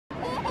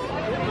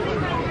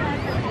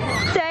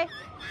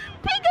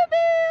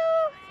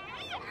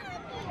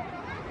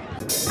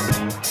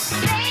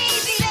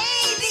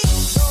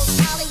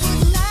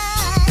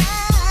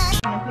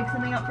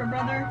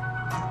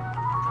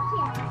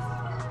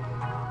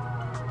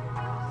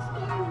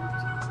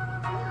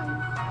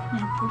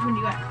Which one do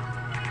you want?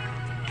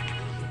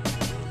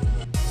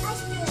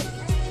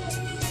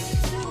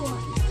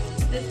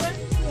 This one?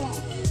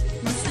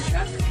 Yeah. Monster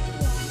truck?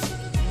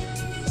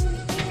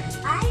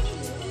 I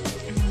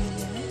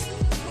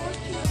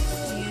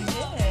You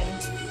did.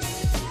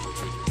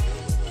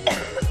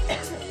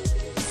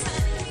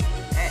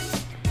 Alright,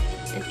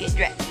 let's get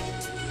dressed.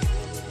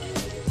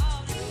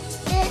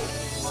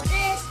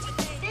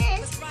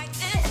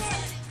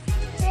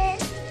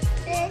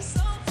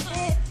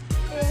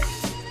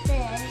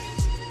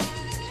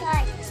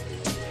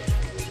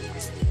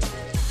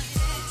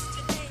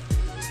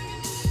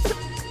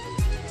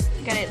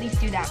 Gotta at least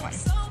do that one.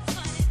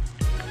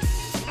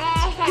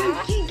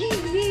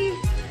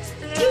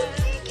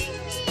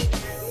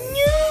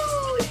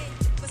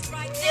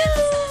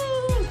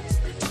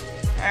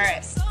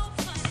 Alright.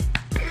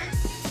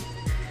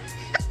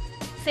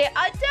 Say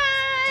I'm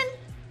done.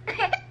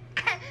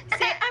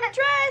 Say I'm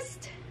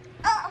dressed.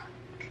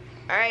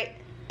 Alright.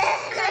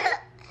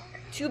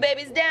 2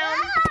 babies down.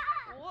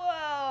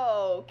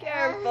 Whoa,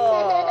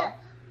 careful.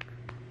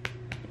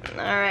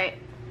 Alright.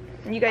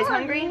 You guys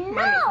hungry? No.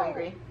 Mommy's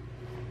hungry.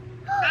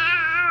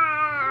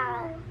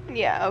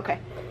 Yeah, okay.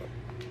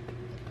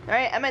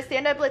 Alright, Emma,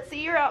 stand up. Let's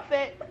see your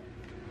outfit.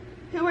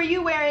 Who are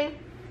you wearing?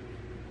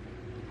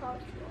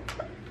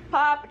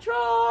 Paw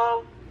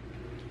Patrol.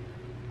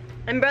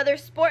 And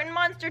brother's sporting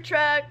monster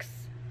trucks.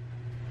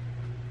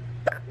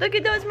 Look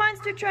at those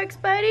monster trucks,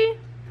 buddy.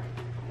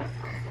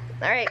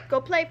 Alright, go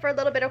play for a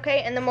little bit,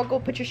 okay? And then we'll go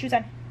put your shoes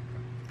on.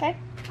 Okay?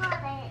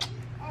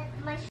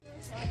 My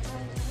shoes are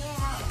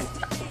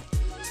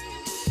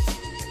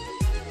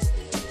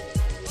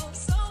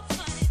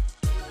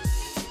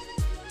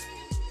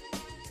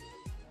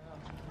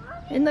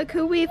And look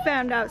who we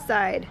found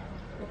outside.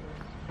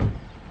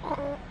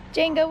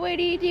 Jenga, what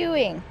are you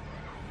doing?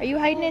 Are you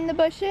hiding in the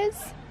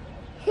bushes?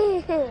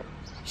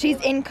 She's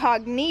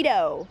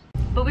incognito.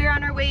 But we're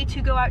on our way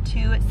to go out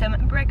to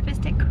some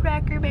breakfast at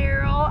Cracker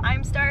Barrel.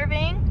 I'm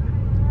starving.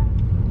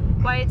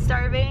 Wyatt's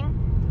starving.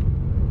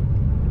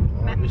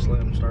 Obviously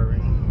I'm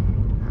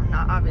starving.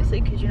 Not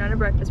obviously, because you're not a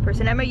breakfast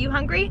person. Emma, you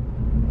hungry?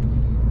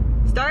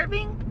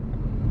 Starving?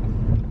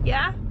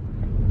 Yeah?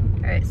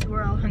 Alright, so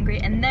we're all hungry.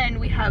 And then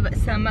we have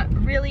some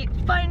really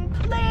fun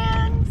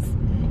plans.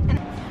 And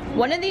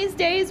one of these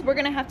days, we're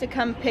gonna have to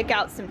come pick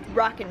out some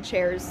rocking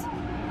chairs.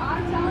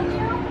 I'm telling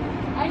you,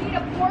 I need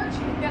a porch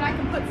that I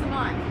can put some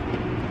on.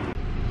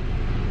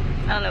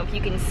 I don't know if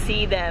you can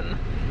see them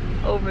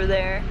over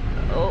there.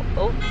 Oh.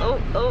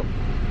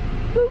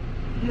 Boop.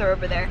 They're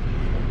over there.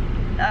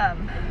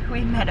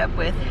 We met up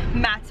with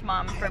Matt's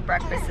mom for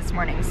breakfast this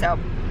morning, so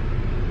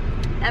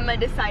Emma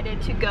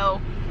decided to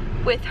go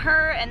with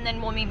her, and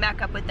then we'll meet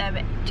back up with them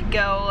to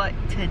go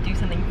to do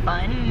something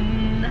fun.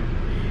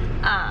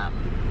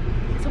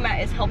 So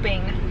Matt is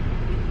helping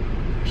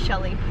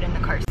Shelly put in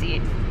the car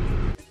seat.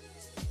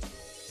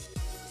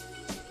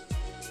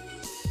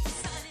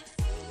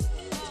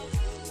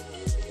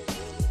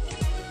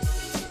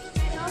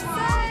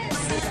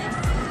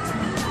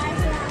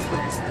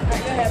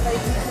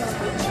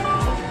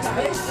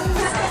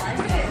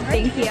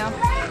 Thank you.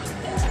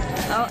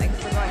 Oh, thanks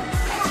for going.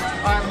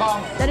 Alright,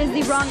 Mom. That is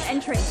the wrong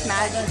entrance,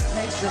 Matt.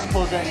 Just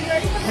pull it in.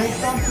 Take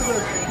some to the...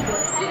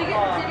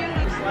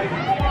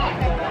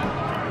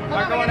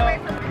 Not going up. You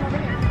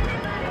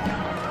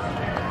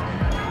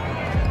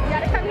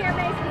gotta come here,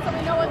 Mason, so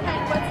we know what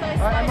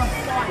size Alright, Emma.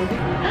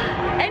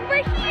 And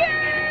we're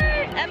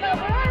here! Emma,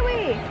 where are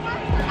we?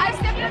 I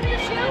stepped on your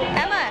shoe.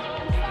 Emma,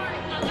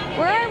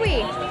 where are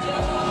we?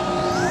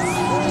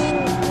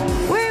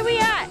 Where are we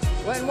at?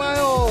 Wet n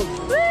Wild.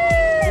 Woo!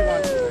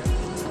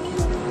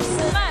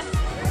 Emma,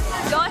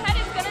 go ahead,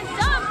 it's gonna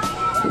dump.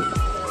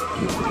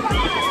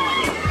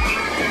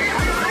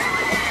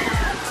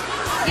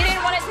 You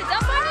didn't want it to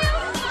dump on you?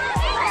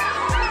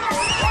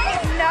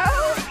 No?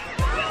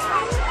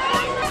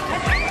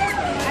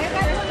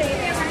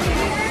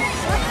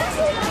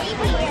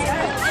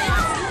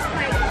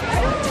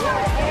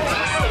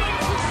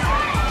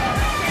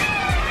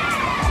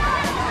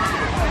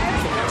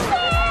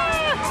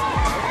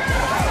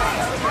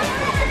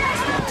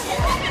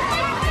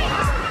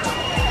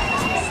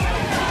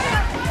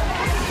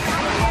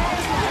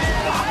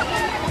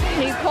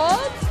 Are you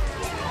cold?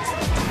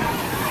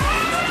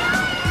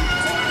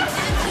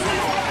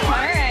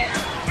 Alright.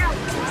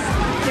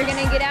 You're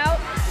gonna get out?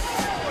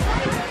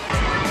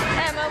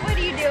 Emma, what are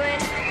you doing?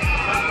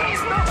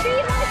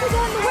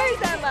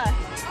 Where's Emma?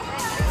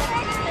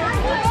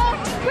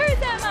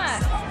 Where's Emma?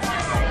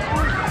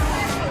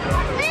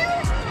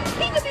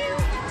 Peekaboo!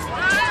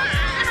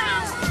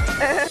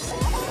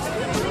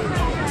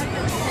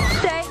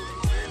 Say,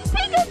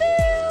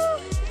 peekaboo!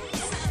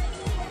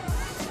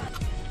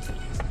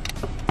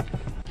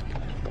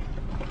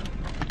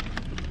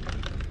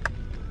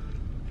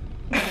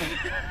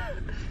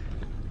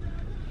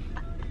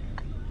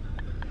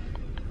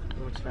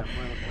 What's that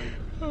final point?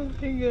 Oh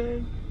my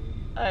god.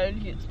 I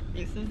just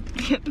faces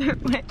the other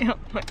way. Oh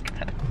my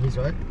god. He's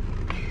what?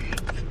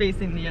 It's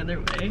facing the other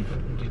way.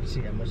 Did you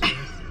see Emma's face?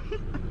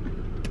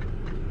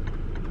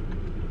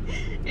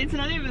 It's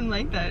not even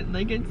like that.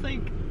 Like, it's like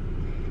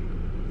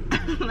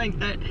like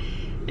that.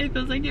 It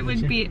feels like it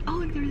would be. Oh,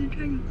 look, there's a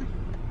dragonfly.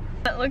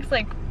 That looks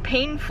like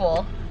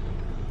painful.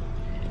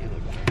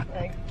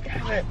 Like,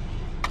 have it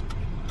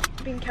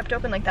being kept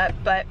open like that,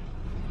 but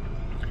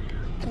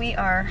we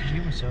are. Did you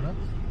give me soda?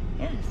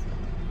 Yes.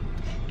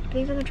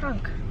 These in the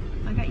trunk.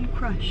 I got you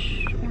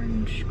Crush.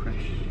 Orange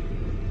Crush.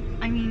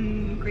 I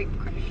mean, grape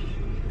Crush.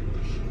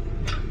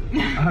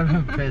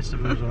 I'm pissed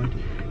if it was orange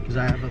because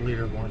I have a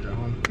liter of orange at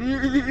home.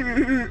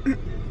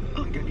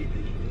 Oh,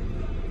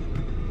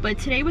 but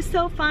today was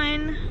so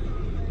fun.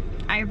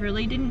 I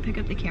really didn't pick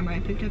up the camera. I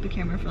picked up a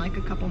camera for like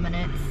a couple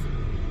minutes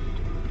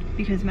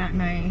because Matt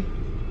and I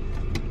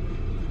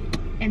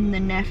and the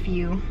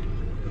nephew.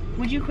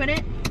 Would you quit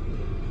it?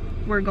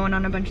 We're going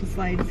on a bunch of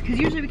slides because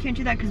usually we can't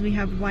do that because we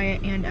have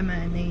Wyatt and Emma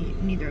and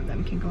neither of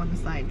them can go on the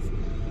slides.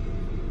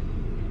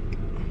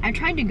 I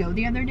tried to go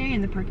the other day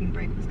and the parking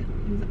brake was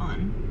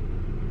on.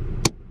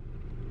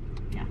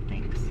 Yeah,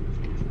 thanks.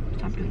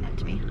 Stop doing that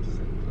to me.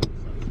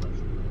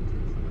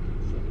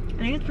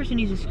 I think this person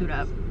needs to scoot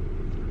up.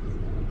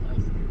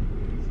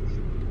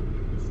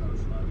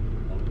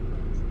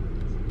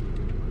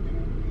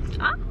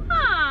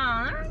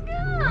 Ah, there we go.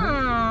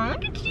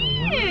 Look at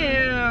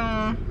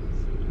you.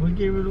 We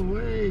gave it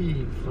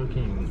away.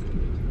 Fucking.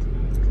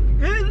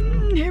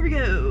 And here we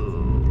go.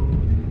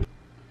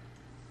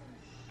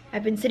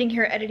 I've been sitting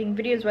here editing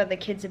videos while the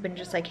kids have been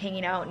just like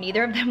hanging out.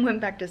 Neither of them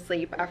went back to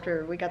sleep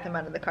after we got them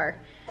out of the car.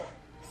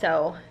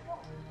 So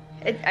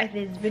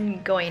it's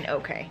been going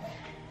okay.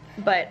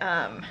 But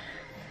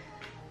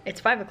it's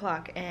 5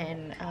 o'clock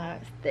and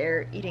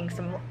they're eating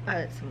some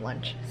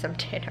lunch, some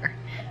dinner.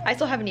 I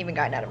still haven't even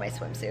gotten out of my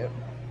swimsuit.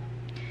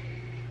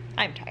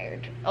 I'm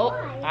tired. Oh,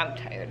 I'm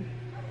tired.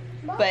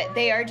 But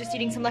they are just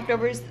eating some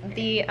leftovers.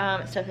 The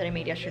stuff that I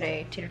made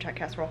yesterday, tater tot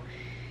casserole.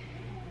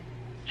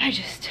 I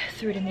just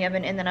threw it in the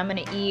oven and then I'm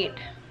gonna eat.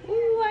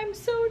 Ooh, I'm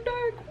so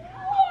dark.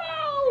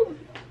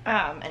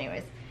 Wow.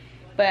 Anyways,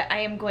 but I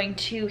am going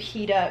to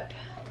heat up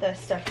the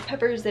stuffed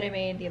peppers that I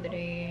made the other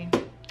day.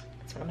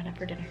 That's what I'm gonna have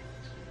for dinner.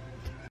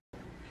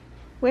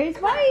 Where's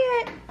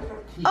Wyatt?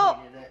 Oh.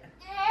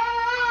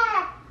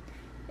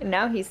 And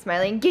now he's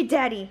smiling. Get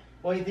daddy.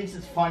 Well, he thinks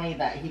it's funny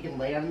that he can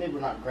lay on me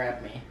but not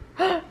grab me.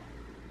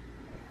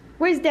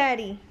 Where's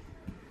daddy?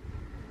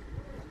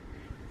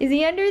 Is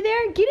he under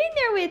there? Get in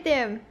there with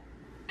him.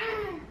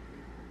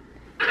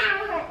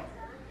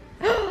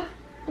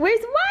 Where's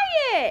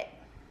Wyatt?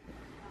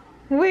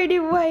 Where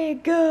did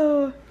Wyatt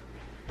go?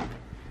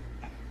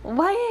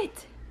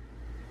 Wyatt!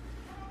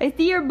 I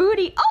see your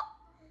booty. Oh!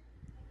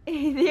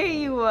 There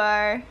you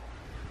are.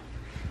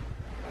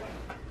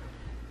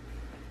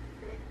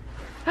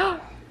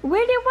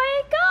 Where did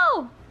Wyatt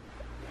go?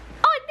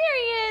 Oh, there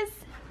he is.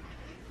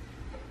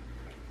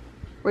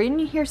 Were you in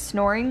here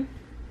snoring?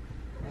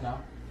 No.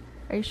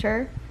 Are you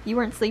sure? You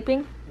weren't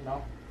sleeping?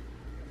 No.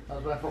 I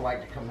was waiting for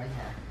White to come in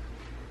here.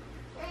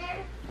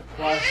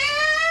 Why?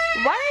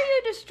 Why are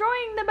you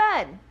destroying the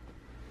bed?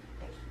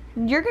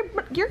 You're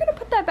gonna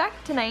put that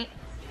back tonight.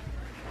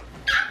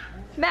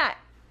 Matt.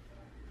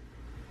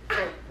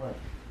 What?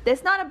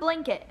 That's not a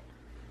blanket.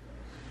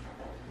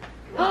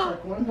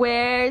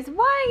 Where's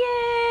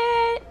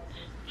Wyatt?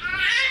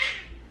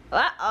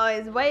 Uh-oh,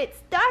 is Wyatt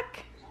stuck?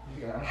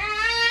 Yeah.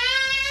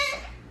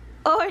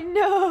 Oh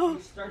no.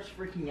 He starts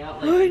freaking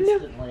out like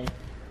instantly.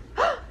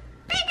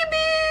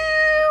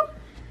 Peekaboo!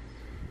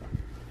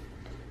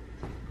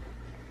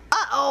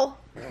 Uh-oh.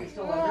 Is he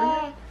still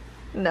under?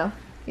 No,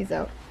 he's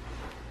out.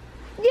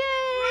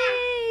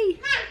 Yay!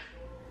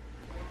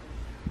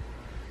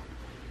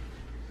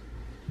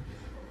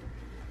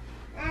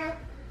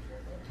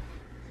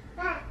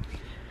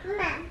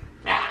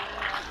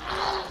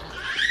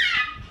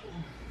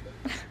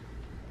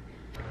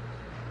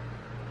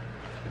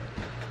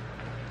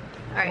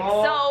 Alright,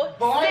 so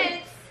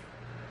since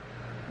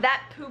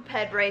that poop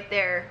head right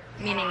there,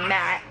 meaning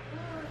Matt,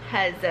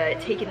 has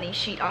taken the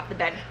sheet off the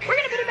bed, we're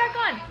gonna put it back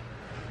on.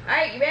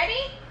 Alright, you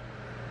ready?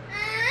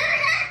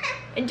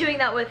 And doing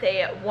that with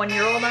a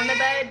 1-year-old on the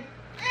bed,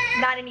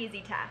 not an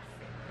easy task.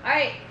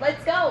 Alright,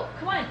 let's go.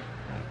 Come on.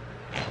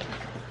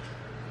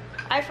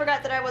 I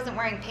forgot that I wasn't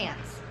wearing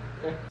pants.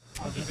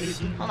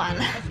 Hold on.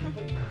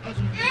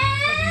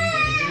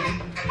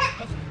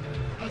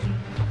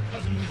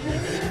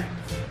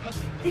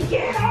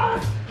 Get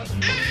off!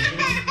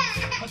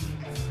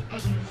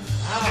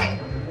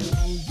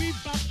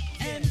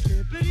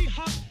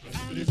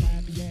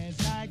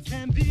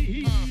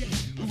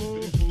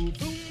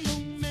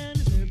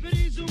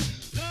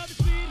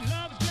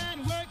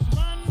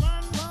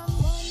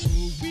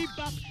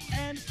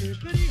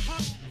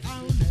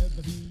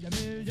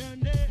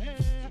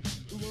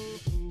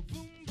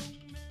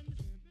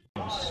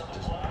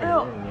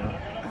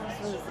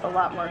 This is a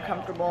lot more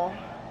comfortable.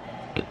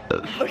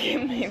 Look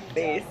at my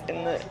face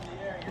in the.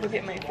 Look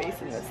at my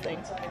face in this thing.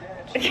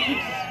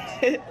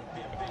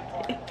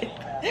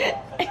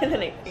 And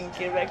then I can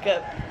get back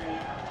up.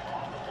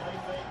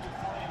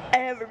 I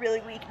have a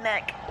really weak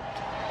neck.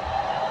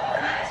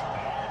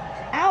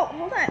 Ow!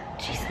 Hold on.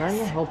 Jesus. Trying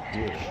to help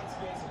you.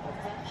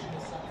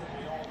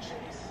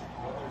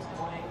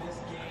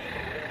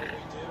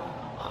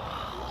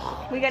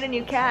 We got a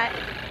new cat.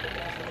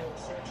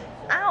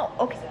 Ow,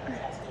 okay.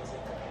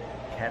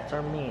 Cats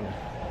are mean.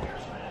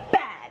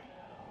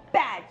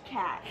 Bad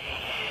cat.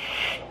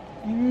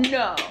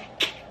 No.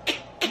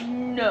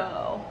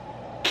 No.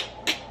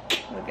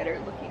 Look at her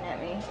looking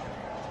at me.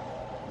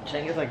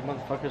 Chang is like,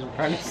 motherfuckers, we're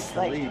trying to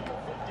sleep.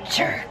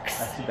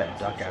 Jerks. I see that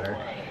duck at her.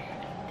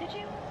 Did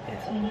you?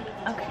 Yes.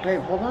 Okay.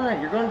 Babe, hold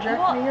on. You're going to jack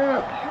me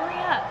up. Hurry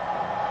up.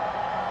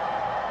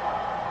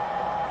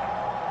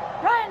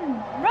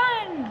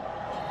 Run.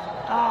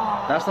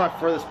 Oh. That's my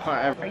furthest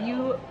punt ever. Are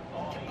you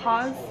to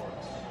pause?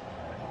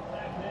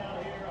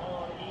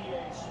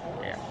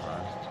 Yeah,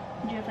 paused.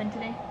 Did you have fun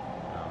today?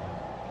 No.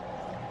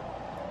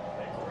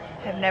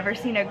 I've never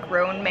seen a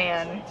grown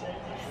man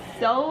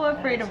so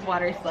afraid of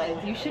water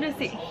slides. You should have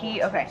seen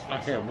okay.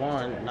 Okay,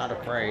 one, not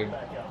afraid.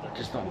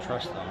 Just don't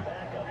trust them.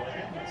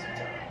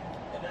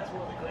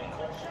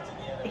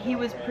 He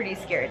was pretty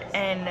scared,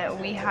 and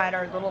we had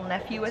our little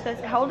nephew with us.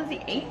 How old is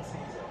he? 8?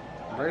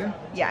 Really?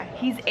 Yeah,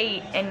 he's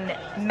 8,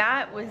 and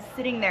Matt was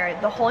sitting there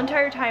the whole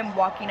entire time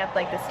walking up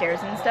like the stairs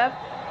and stuff,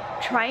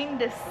 trying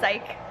to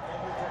psych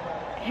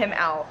him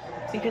out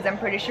because I'm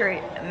pretty sure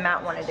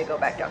Matt wanted to go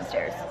back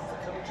downstairs.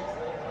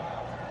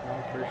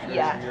 I'm pretty sure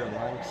Yeah. you're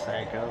like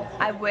psycho.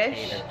 I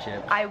wish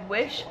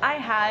I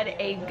had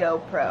a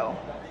GoPro.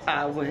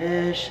 I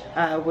wish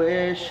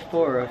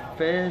for a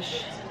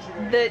fish.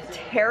 The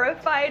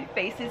terrified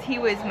faces he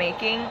was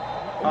making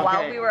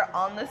while we were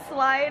on the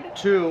slide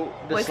The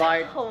was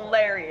slide.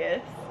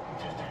 hilarious.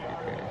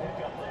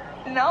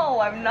 Okay. No,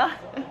 I'm not.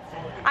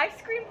 I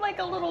screamed like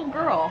a little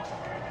girl.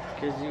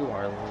 Because you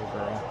are a little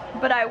girl.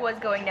 But I was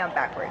going down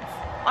backwards.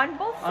 On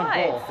both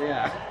sides. On both,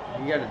 yeah.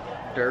 You got it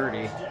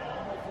dirty.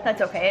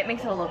 That's okay, it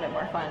makes it a little bit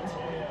more fun.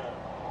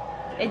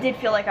 It did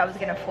feel like I was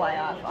gonna fly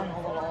off on the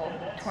little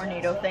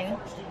tornado thing.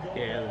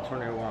 Yeah, the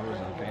tornado one was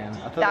a fan. I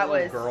thought That that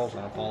little was- girl was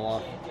gonna fall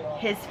off.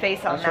 His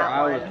face on That's what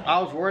that one. I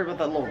was worried about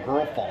that little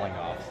girl falling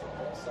off.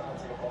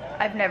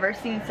 I've never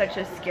seen such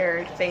a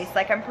scared face.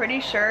 Like, I'm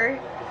pretty sure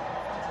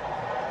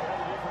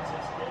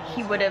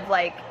he would have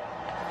like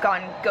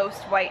gone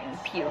ghost white and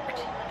puked.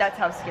 That's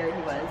how scared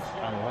he was.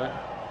 On what?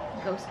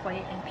 Ghost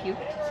white and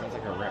puked. Sounds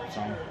like a rap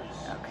song.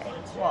 Okay,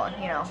 well,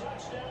 you know,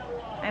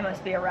 I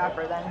must be a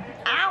rapper then.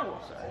 Ow!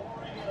 Sorry.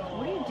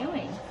 What are you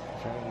doing?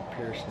 Trying to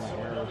pierce my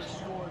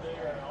nerves.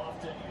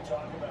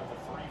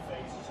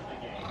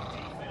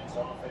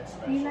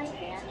 You like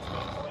that?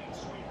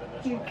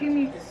 Here, come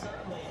here.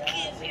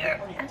 Come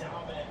here.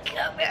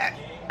 Come here.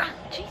 Oh,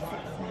 Jesus,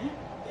 man.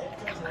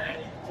 Come on.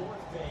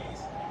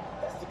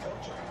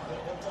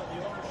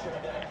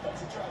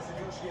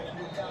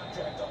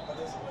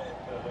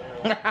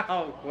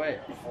 Oh, wait.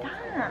 Stop.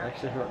 That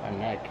actually hurt my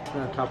neck. It's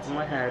on the top of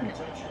my head.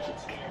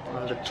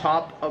 On the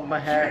top of my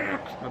head.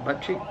 My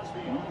butt cheek.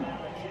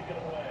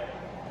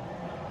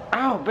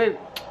 Ow, babe.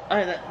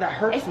 Ay, that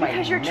hurts It's my neck.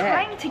 because you're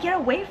trying to get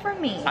away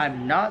from me.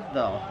 I'm not,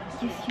 though.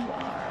 Yes, you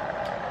are.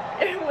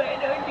 Why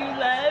don't you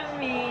love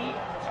me?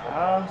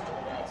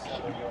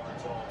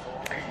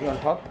 You want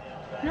to talk?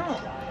 No.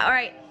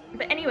 Alright,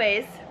 but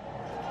anyways.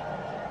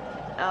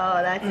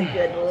 Oh, that's a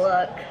good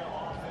look.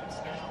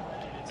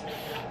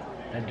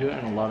 I do it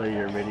in a lot of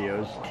your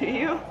videos. Do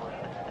you?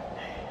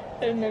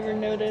 I've never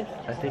noticed.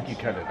 I think you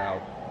cut it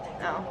out.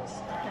 Oh,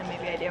 then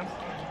maybe I do.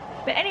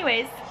 But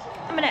anyways,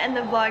 I'm gonna end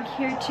the vlog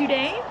here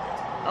today.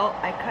 Oh,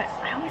 I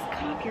always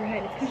cut off your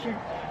head. It's because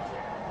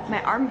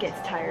my arm gets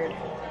tired.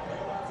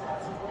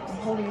 I'm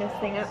holding this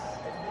thing up.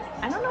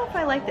 I don't know if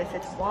I like this.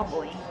 It's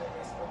wobbly.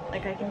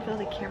 Like, I can feel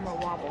the camera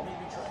wobble.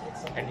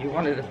 And you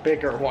wanted a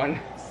bigger one.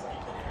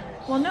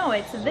 Well, no,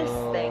 it's this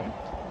thing.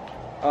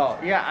 Oh,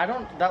 yeah,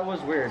 that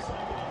was weird.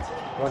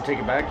 You want to take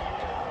it back?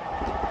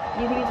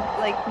 You think it's,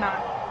 like, not,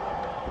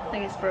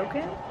 like it's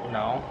broken?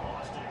 No.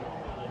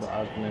 But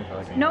I was gonna feel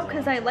like No,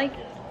 because I like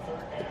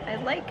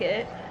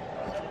it.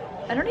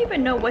 I don't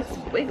even know what's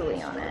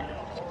wiggly on it.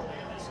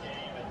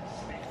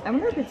 I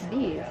wonder if it's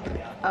these.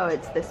 Oh,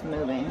 it's this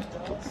moving.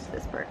 It's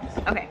this part.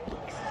 Okay.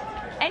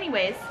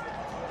 Anyways,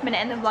 I'm gonna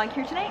end the vlog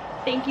here tonight.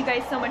 Thank you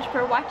guys so much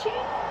for watching,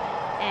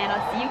 and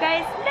I'll see you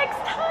guys next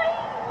time.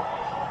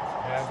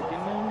 Have a good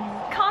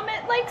night.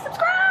 Comment, like,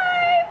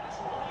 subscribe.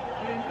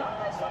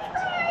 Comment,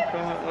 subscribe.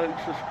 Comment, like,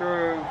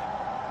 subscribe.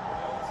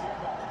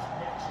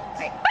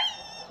 Alright, bye.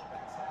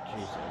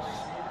 Jesus.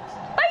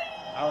 Bye.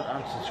 I would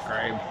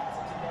unsubscribe.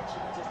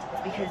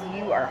 It's because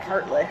you are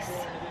heartless.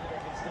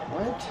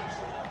 What?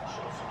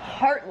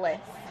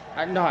 Heartless.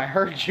 I know, I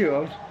heard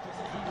you.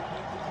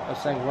 I was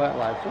saying what,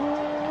 like,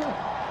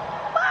 Bye.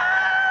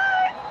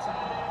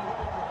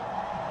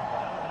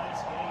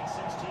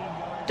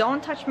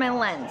 Don't touch my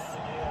lens.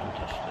 I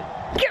touched it.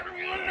 Give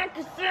me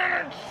the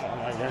sense. Oh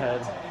my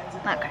god.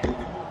 Okay.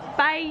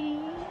 Bye,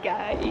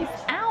 guys.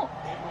 Ow.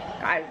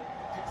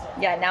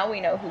 Yeah, now we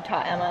know who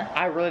taught Emma.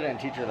 I really didn't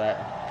teach her that.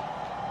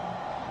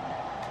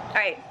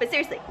 Alright, but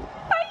seriously,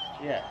 bye.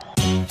 Yeah.